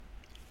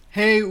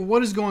Hey,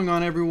 what is going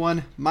on,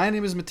 everyone? My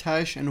name is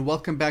Mitesh, and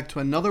welcome back to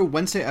another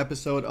Wednesday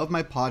episode of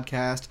my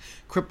podcast,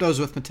 Cryptos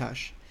with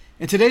Mitesh.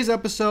 In today's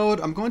episode,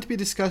 I'm going to be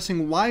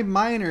discussing why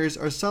miners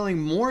are selling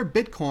more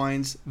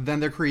Bitcoins than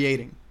they're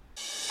creating.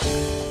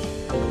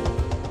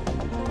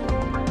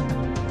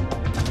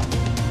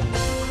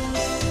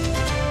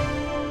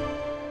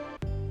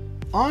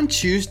 On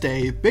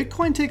Tuesday,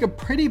 Bitcoin took a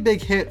pretty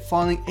big hit,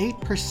 falling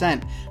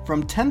 8%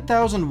 from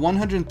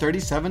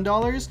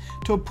 $10,137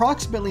 to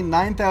approximately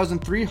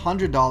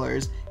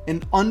 $9,300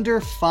 in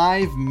under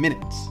 5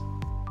 minutes.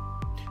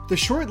 The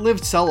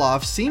short-lived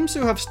sell-off seems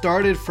to have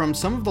started from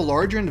some of the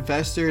larger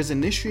investors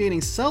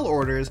initiating sell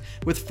orders,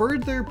 with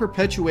further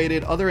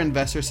perpetuated other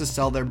investors to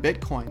sell their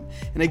Bitcoin.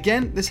 And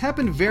again, this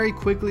happened very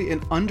quickly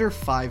in under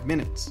 5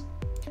 minutes.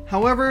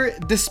 However,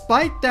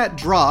 despite that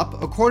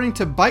drop, according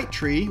to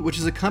ByteTree, which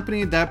is a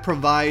company that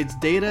provides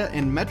data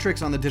and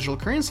metrics on the digital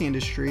currency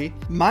industry,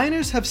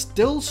 miners have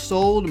still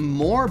sold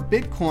more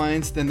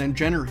Bitcoins than they're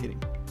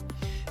generating.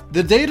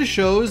 The data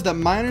shows that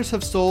miners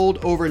have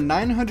sold over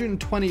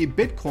 920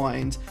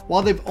 Bitcoins,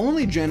 while they've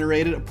only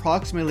generated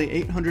approximately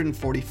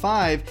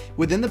 845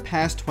 within the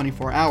past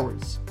 24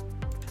 hours.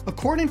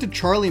 According to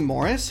Charlie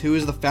Morris, who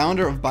is the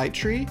founder of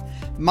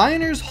ByteTree,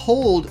 miners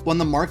hold when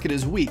the market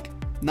is weak.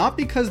 Not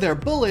because they're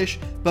bullish,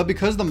 but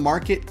because the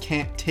market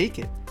can't take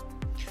it.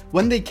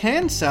 When they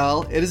can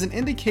sell, it is an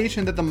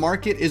indication that the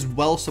market is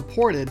well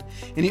supported,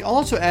 and he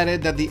also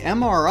added that the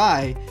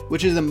MRI,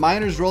 which is the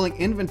miners rolling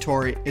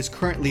inventory, is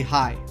currently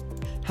high.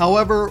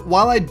 However,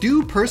 while I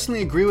do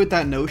personally agree with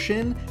that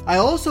notion, I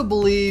also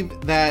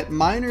believe that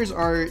miners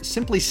are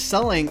simply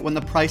selling when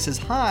the price is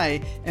high,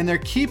 and they're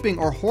keeping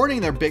or hoarding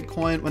their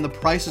Bitcoin when the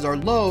prices are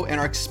low and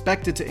are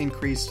expected to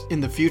increase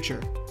in the future.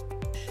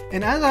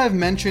 And as I've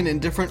mentioned in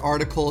different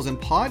articles and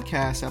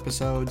podcast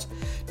episodes,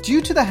 due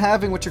to the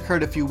halving which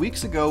occurred a few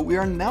weeks ago, we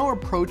are now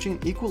approaching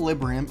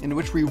equilibrium in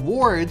which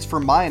rewards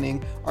for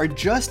mining are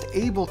just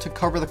able to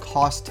cover the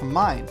cost to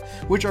mine,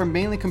 which are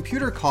mainly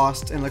computer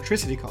costs and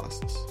electricity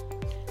costs.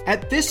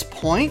 At this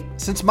point,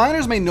 since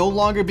miners may no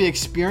longer be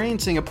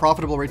experiencing a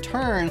profitable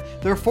return,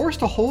 they're forced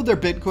to hold their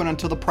Bitcoin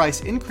until the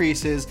price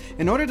increases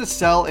in order to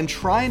sell and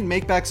try and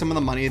make back some of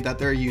the money that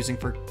they're using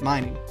for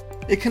mining.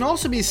 It can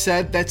also be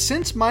said that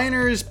since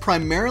miners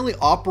primarily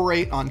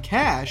operate on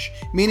cash,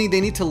 meaning they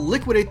need to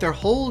liquidate their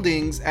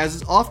holdings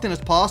as often as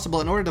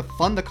possible in order to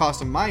fund the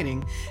cost of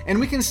mining, and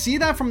we can see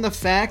that from the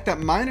fact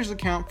that miners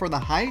account for the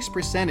highest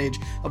percentage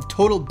of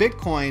total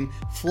Bitcoin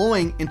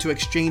flowing into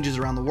exchanges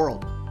around the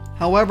world.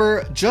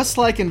 However, just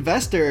like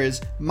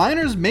investors,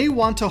 miners may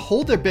want to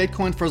hold their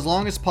Bitcoin for as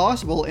long as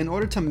possible in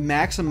order to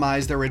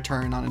maximize their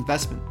return on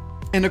investment.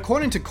 And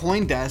according to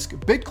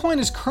CoinDesk, Bitcoin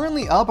is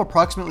currently up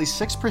approximately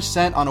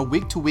 6% on a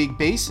week-to-week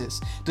basis,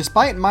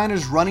 despite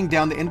miners running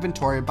down the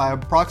inventory by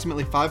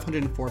approximately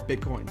 504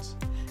 Bitcoins.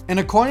 And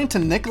according to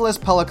Nicholas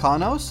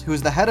Pelikanos, who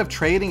is the head of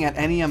trading at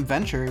NEM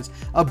Ventures,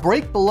 a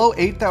break below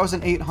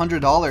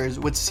 $8,800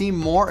 would see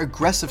more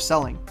aggressive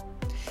selling.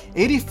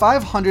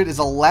 $8,500 is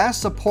the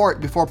last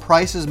support before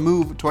prices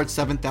move towards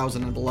 $7,000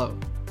 and below.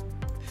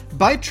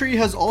 ByteTree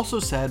has also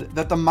said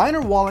that the miner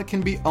wallet can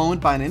be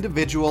owned by an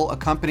individual, a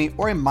company,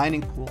 or a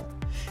mining pool.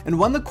 And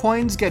when the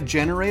coins get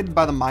generated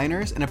by the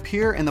miners and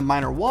appear in the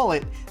miner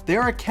wallet, they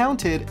are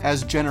accounted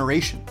as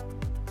generation.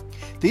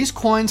 These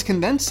coins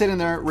can then sit in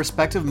their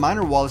respective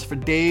miner wallets for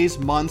days,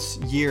 months,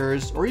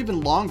 years, or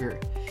even longer.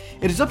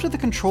 It is up to the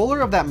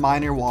controller of that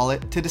miner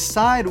wallet to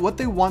decide what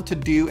they want to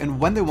do and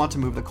when they want to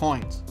move the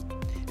coins.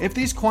 If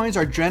these coins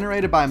are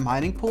generated by a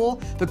mining pool,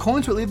 the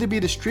coins will either be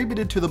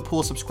distributed to the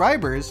pool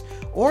subscribers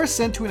or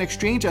sent to an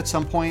exchange at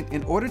some point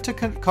in order to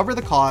cover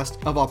the cost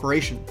of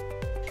operation.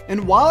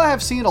 And while I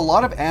have seen a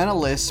lot of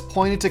analysts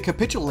pointing to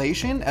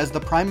capitulation as the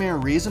primary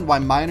reason why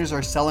miners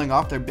are selling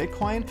off their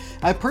Bitcoin,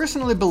 I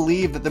personally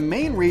believe that the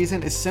main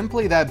reason is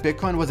simply that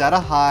Bitcoin was at a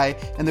high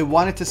and they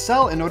wanted to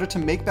sell in order to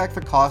make back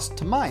the cost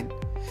to mine.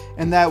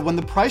 And that when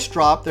the price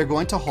drops, they're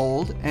going to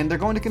hold, and they're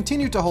going to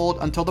continue to hold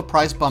until the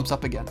price bumps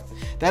up again.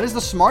 That is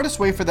the smartest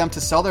way for them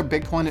to sell their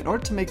Bitcoin in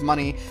order to make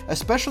money,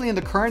 especially in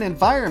the current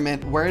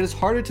environment where it is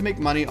harder to make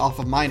money off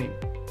of mining.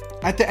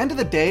 At the end of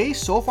the day,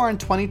 so far in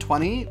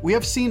 2020, we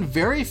have seen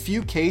very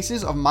few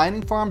cases of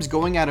mining farms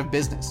going out of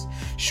business,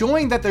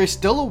 showing that there's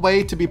still a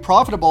way to be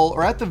profitable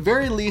or at the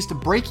very least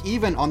break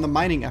even on the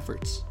mining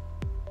efforts.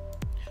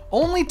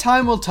 Only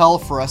time will tell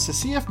for us to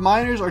see if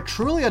miners are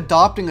truly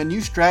adopting a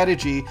new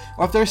strategy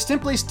or if they're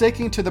simply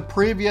sticking to the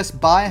previous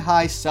buy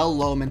high, sell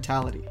low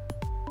mentality.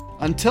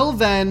 Until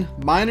then,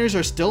 miners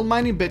are still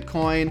mining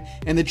Bitcoin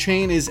and the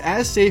chain is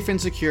as safe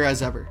and secure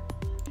as ever.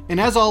 And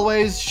as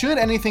always, should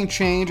anything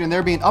change and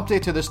there be an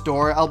update to the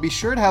store, I'll be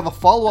sure to have a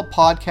follow-up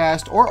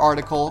podcast or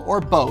article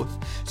or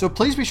both, so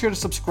please be sure to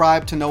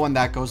subscribe to know when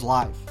that goes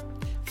live.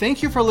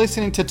 Thank you for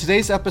listening to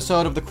today's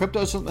episode of the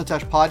Cryptos with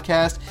Mitesh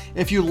podcast.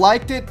 If you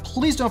liked it,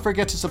 please don't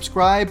forget to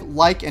subscribe,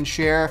 like, and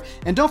share.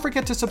 And don't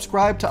forget to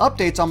subscribe to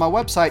updates on my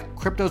website,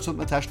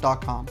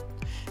 cryptoswithmitesh.com.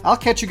 I'll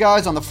catch you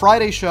guys on the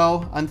Friday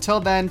show. Until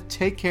then,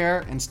 take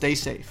care and stay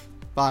safe.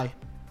 Bye.